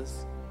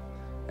Jesus,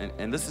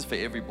 and this is for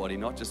everybody,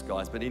 not just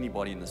guys, but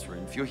anybody in this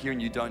room. If you're here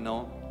and you don't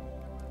know him,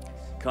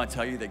 can I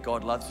tell you that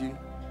God loves you?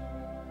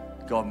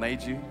 God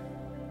made you.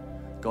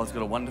 God's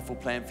got a wonderful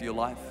plan for your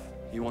life.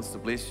 He wants to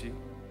bless you.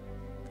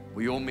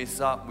 We all mess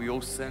up. We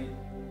all sin.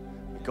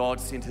 God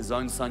sent his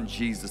own son,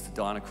 Jesus, to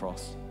die on a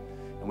cross.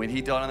 And when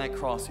he died on that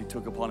cross, he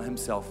took upon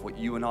himself what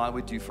you and I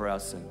would do for our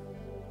sin.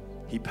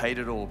 He paid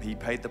it all. He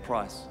paid the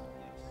price.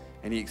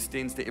 And he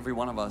extends to every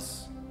one of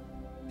us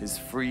his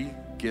free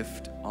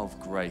gift of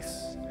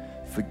grace.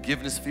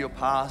 Forgiveness for your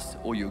past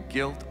or your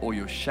guilt or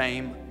your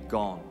shame,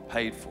 gone,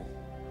 paid for.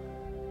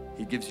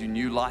 He gives you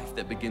new life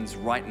that begins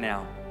right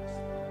now.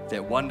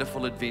 That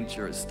wonderful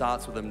adventure, it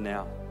starts with him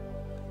now.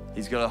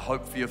 He's got a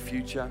hope for your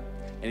future,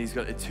 and he's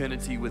got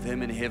eternity with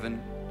him in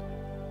heaven.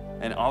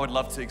 And I would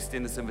love to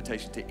extend this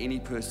invitation to any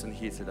person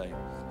here today.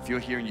 If you're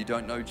here and you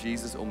don't know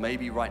Jesus, or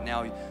maybe right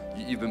now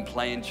you've been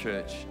playing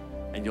church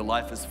and your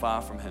life is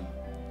far from him,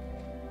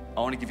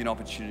 I want to give you an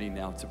opportunity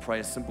now to pray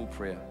a simple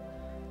prayer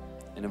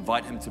and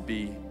invite him to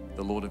be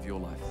the Lord of your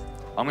life.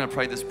 I'm going to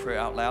pray this prayer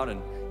out loud,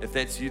 and if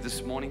that's you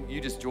this morning, you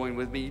just join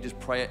with me. You just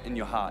pray it in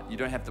your heart. You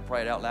don't have to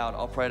pray it out loud.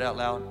 I'll pray it out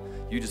loud.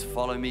 You just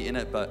follow me in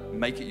it, but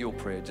make it your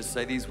prayer. Just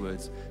say these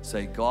words.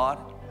 Say, God,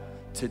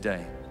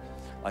 today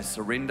I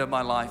surrender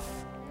my life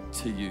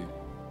to you.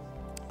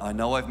 I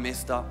know I've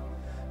messed up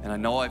and I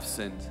know I've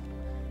sinned,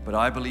 but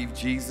I believe,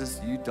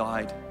 Jesus, you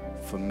died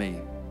for me.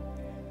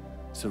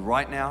 So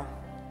right now,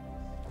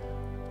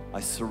 I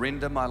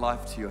surrender my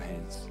life to your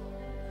hands.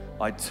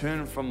 I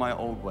turn from my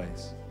old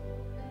ways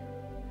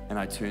and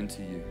I turn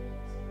to you.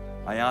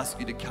 I ask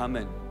you to come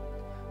in,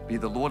 be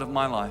the Lord of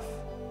my life,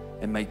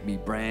 and make me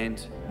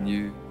brand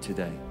new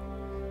today.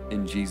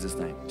 In Jesus'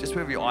 name. Just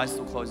with your eyes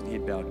still closed and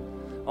head bowed,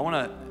 I want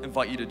to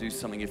invite you to do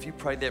something. If you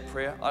prayed that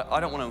prayer, I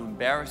don't want to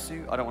embarrass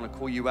you. I don't want to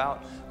call you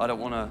out. I don't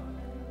want to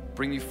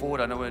bring you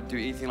forward. I don't want to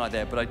do anything like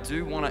that. But I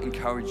do want to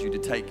encourage you to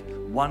take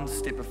one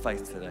step of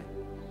faith today.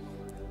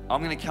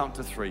 I'm going to count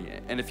to 3.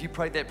 And if you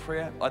prayed that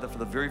prayer, either for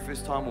the very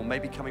first time or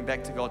maybe coming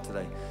back to God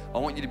today, I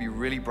want you to be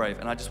really brave.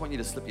 And I just want you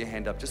to slip your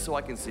hand up just so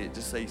I can see it.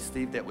 Just say,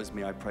 Steve, that was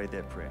me. I prayed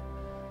that prayer.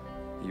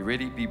 Are you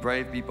ready? Be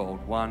brave, be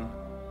bold. 1,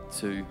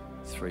 2,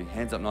 3.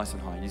 Hands up nice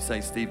and high. You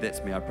say, Steve,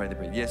 that's me. I prayed that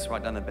prayer. Yes,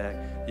 right down the back.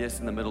 Yes,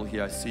 in the middle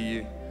here. I see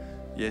you.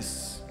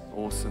 Yes,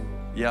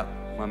 awesome. Yep,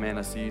 my man,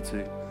 I see you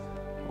too.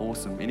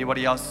 Awesome.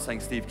 Anybody else saying,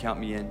 Steve, count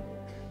me in?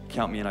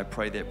 Count me in. I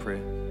prayed that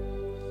prayer.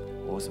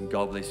 Awesome.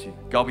 God bless you.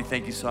 God, we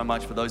thank you so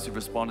much for those who've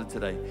responded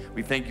today.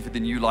 We thank you for the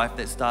new life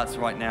that starts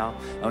right now.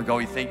 And God,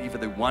 we thank you for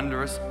the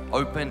wondrous,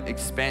 open,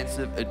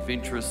 expansive,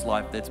 adventurous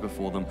life that's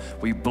before them.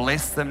 We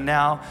bless them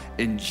now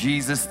in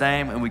Jesus'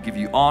 name, and we give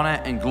you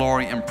honor and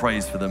glory and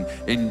praise for them.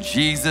 In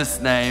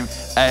Jesus' name,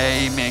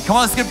 amen. Come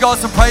on, let's give God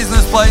some praise in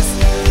this place.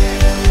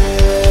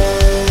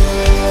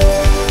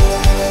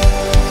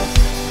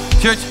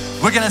 Church,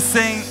 we're going to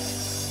sing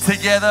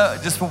together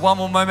just for one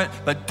more moment,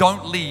 but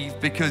don't leave,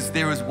 because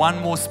there is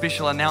one more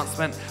special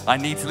announcement I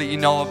need to let you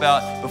know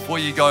about before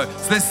you go.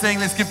 So let's sing,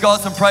 let's give God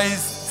some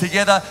praise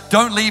together.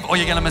 Don't leave or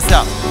you're going to miss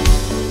out.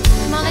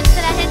 Come on, let's put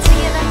our hands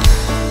together.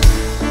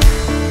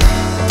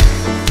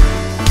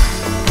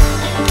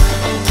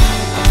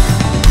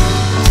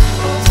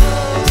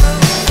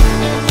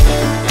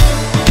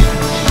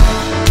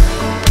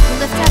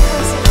 Lift our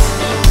voices.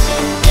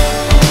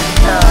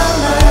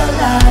 Come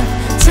alive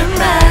to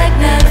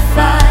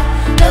magnify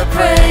the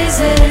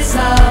praises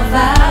of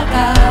our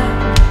God.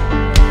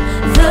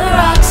 The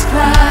rocks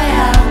cry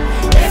out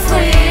if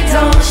we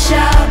don't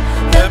shout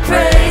the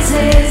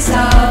praises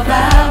of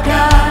our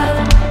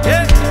God.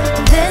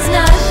 There's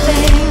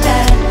nothing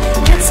that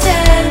can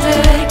stand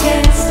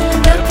against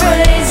the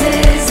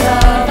praises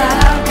of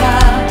our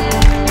God.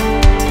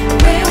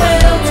 We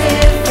will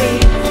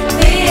defeat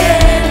the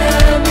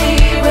enemy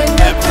with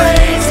the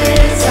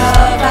praises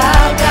of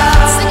our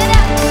God. Sing it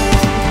out.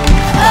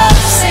 Oh,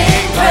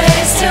 sing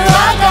praise to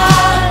our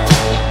God,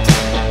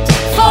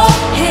 for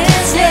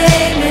His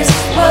name is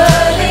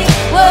worthy,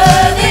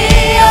 worthy.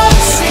 Oh,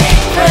 sing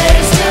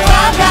praise to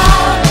our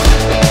God,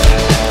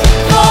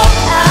 for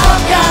our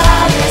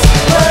God is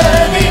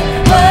worthy,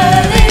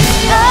 worthy.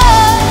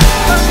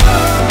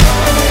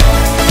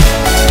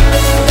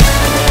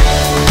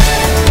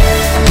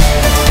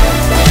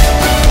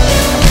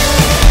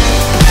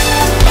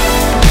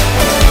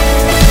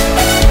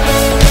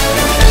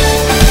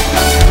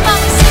 Come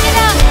on, sing it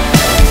out.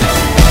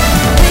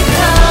 We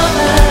come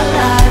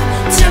alive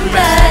to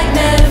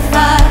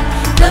magnify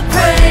the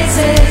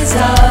praises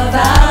of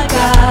our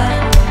God.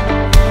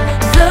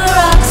 The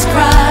rocks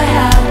cry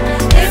out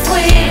if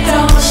we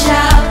don't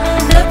shout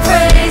the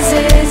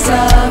praises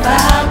of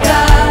our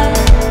God.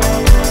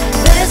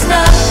 There's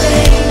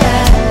nothing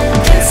that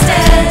can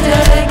stand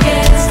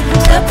against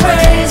the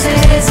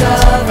praises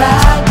of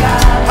our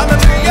God.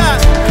 Hallelujah.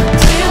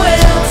 We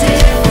will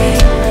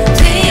defeat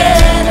the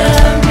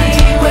enemy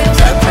with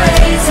the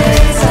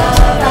praises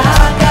of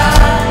our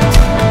God.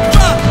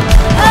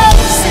 Oh,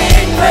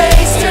 sing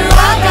praise to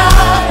our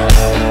God,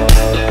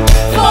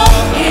 for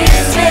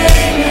His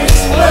name is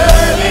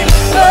worthy,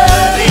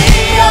 worthy.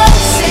 Oh,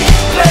 sing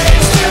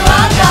praise to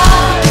our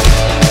God,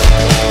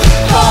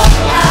 for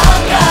our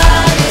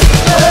God is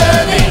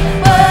worthy,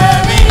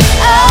 worthy.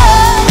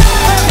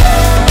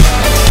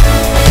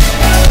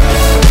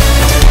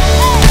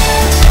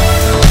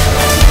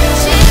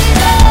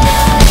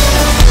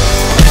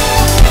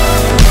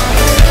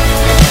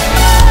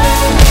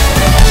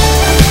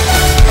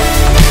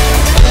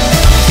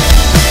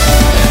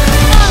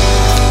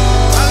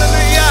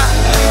 Hallelujah.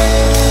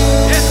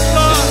 Yes,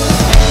 Lord.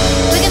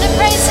 We're gonna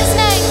praise His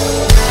name.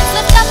 Let's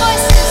lift our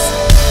voices.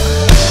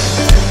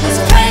 He's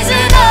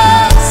praising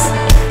us.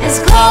 It's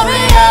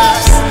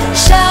glorious.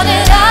 Shout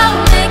it out,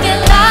 make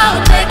it loud,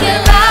 make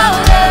it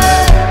louder.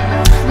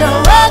 No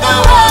other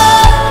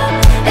one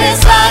is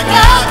like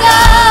our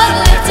God.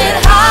 Lift it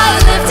high,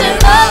 lift Him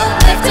up,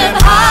 lift Him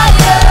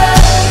higher.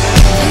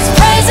 He's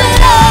praising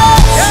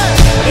us.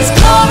 He's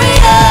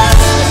glorious.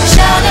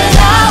 Shout it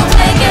out,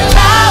 make it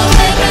loud,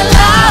 make it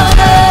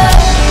louder.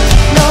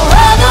 No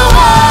other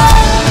one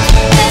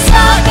is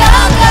like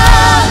our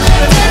God.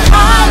 Lift it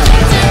high,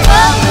 lift Him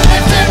up,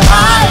 lift Him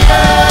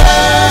higher.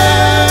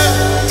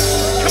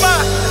 Come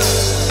on.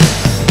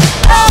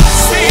 Oh,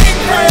 sing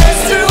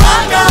praise to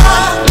our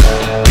God,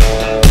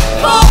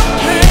 for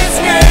His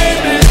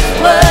name is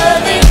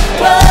worthy,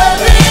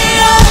 worthy.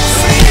 Oh,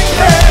 sing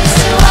praise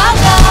to our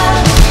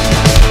God,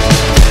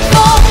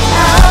 for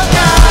our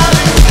God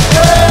is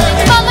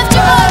worthy. Come on, lift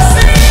your voice.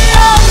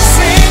 Oh,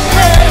 sing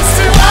praise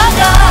to our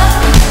God,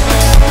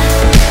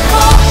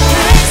 for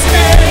His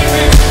name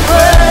is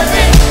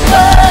worthy,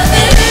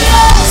 worthy.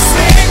 Oh,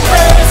 sing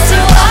praise to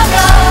our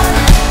God,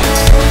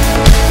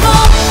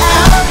 for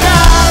our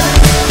God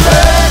is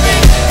worthy,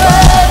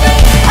 worthy.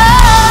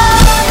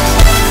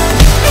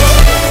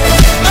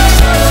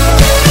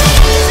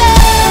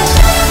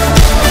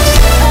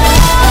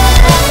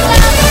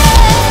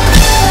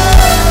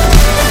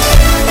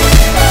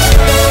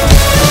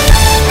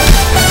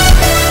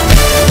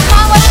 Come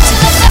on, why don't you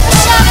lift up a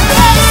shout of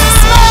praise this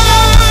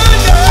morning?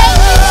 Thank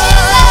you, Jesus.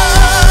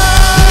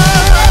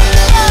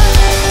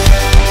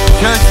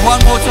 Church,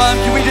 one more time,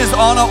 can we just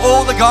honor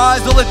all the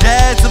guys, all the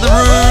dads in the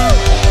room,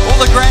 all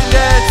the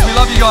granddads? We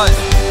love you guys.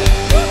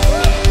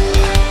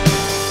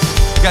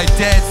 Okay,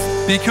 dads,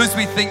 because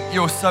we think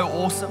you're so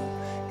awesome,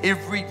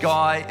 every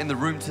guy in the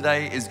room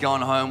today is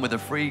going home with a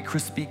free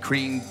Krispy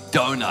Kreme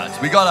donut.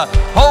 We got a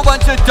whole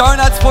bunch of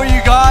donuts for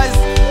you guys.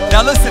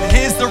 Now listen,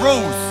 here's the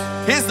rules.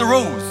 Here's the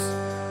rules.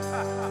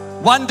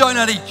 One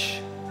donut each.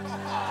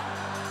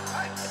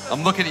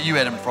 I'm looking at you,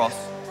 Adam Frost.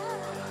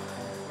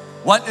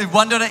 One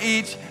donut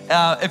each.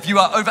 If you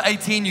are over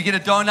 18, you get a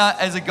donut.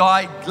 As a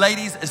guy,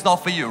 ladies, it's not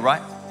for you,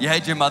 right? You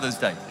had your Mother's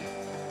Day.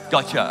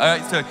 Gotcha. All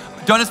right, so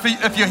donuts for you.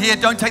 If you're here,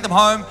 don't take them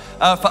home.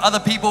 For other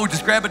people,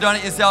 just grab a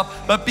donut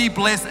yourself, but be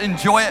blessed,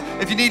 enjoy it.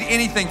 If you need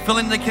anything, fill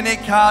in the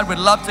Connect card. We'd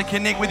love to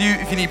connect with you.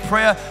 If you need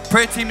prayer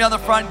team down the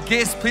front,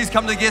 guests, please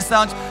come to the guest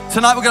lounge.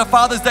 Tonight we've got a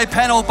Father's Day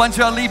panel, a bunch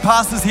of our lead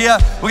pastors here.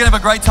 We're gonna have a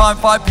great time,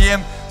 5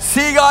 p.m.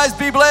 See you guys,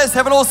 be blessed,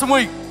 have an awesome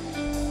week.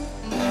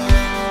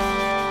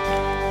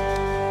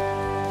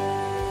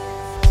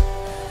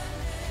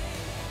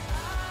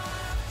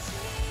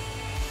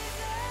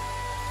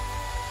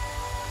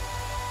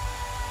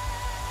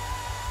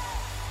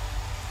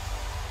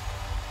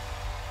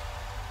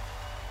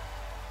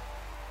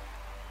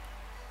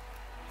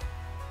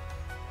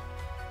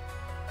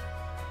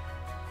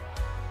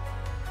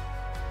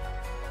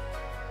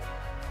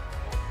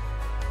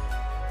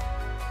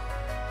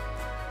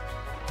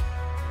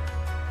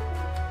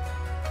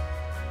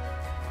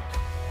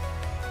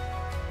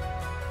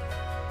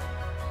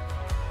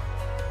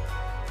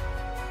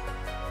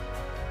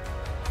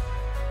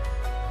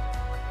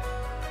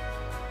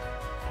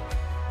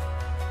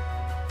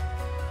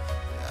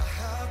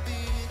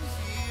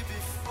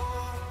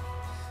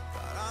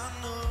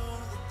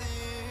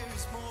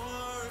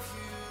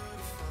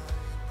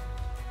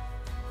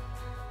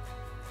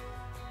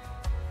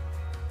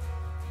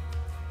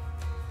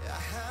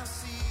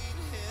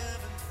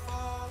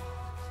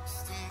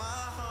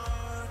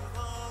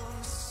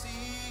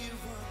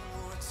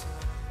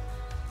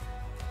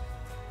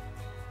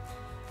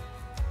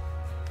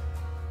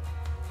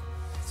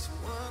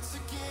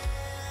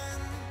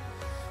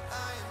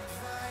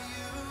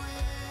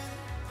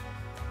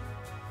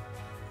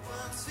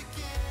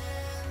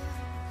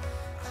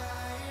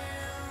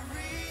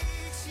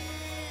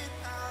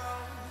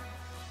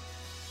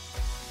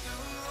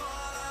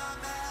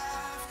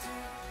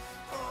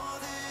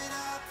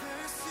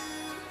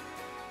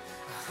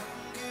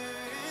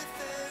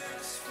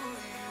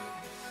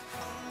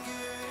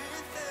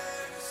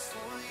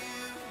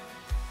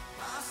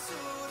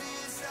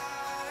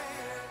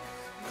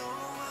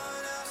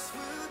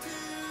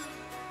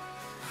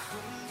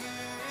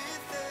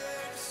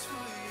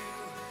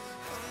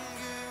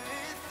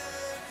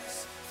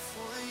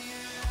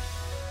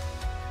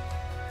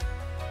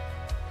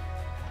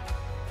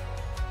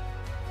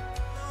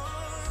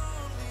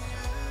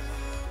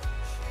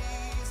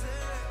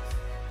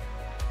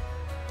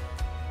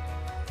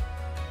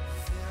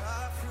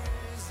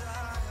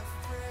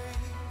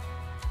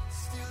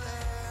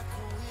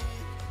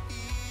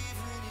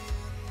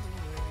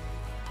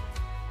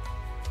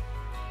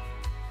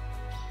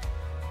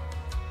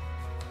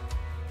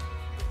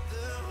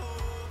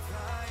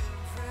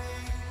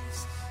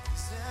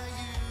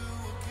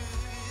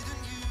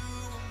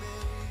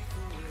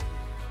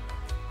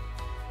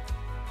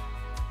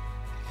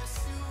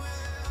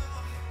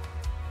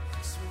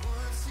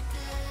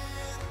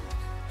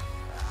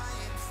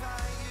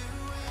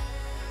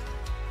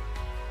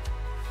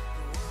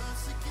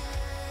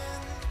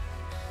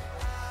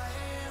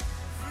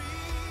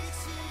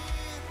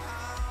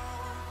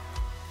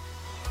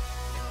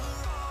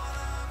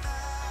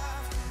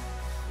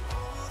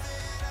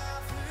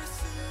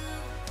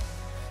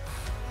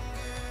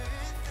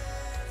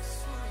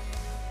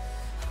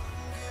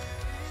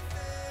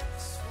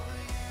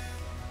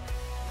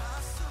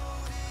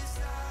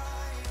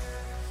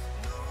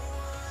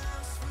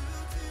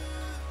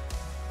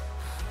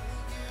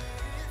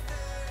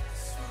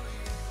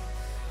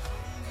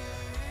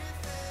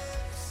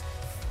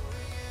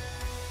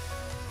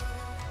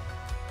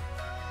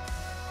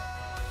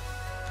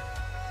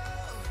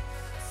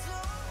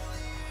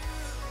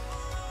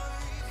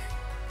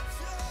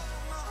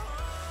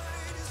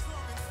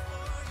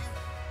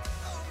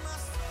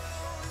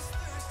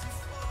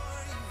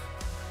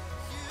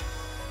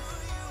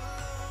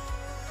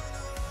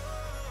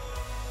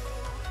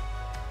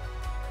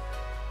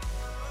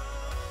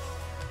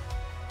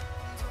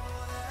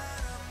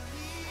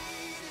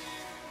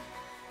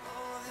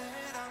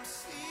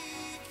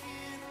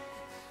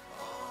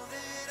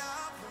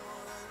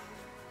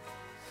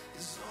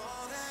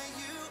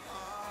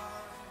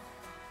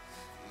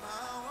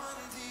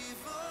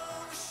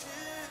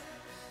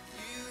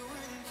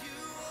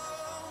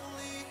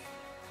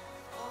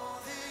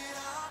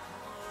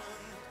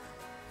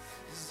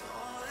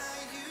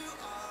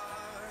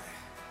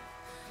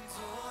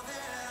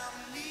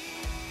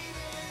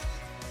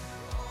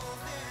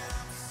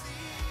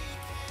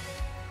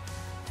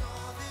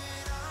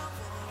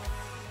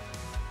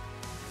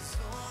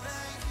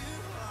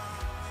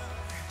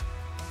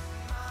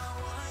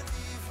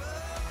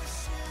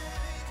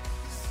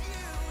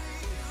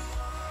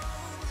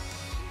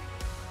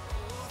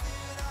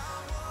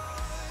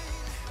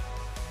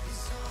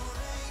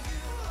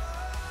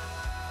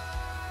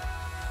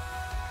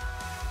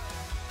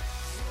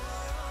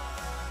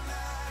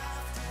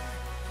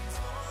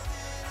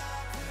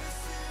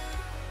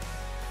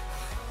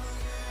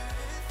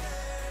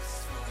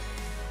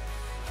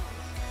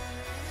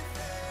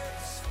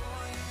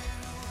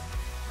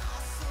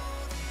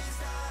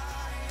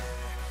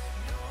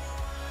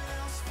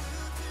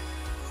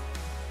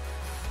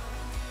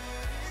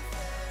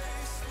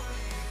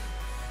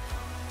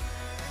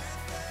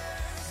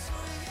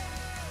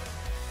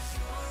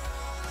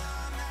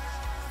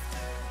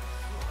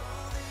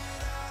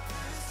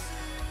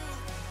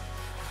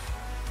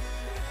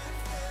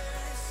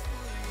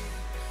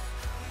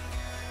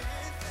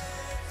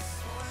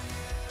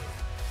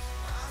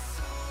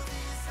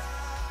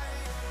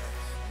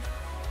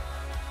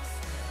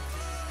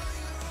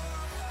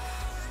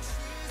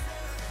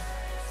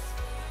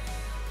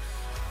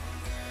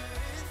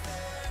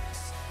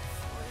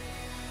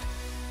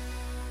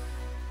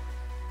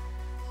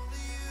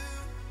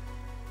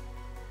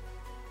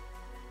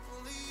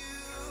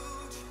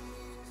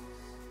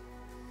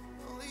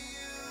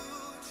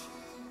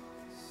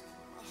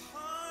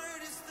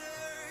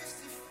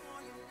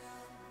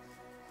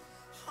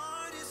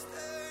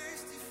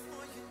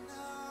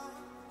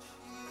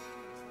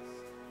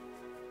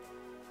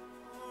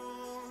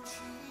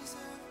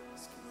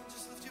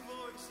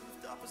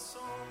 up a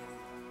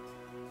song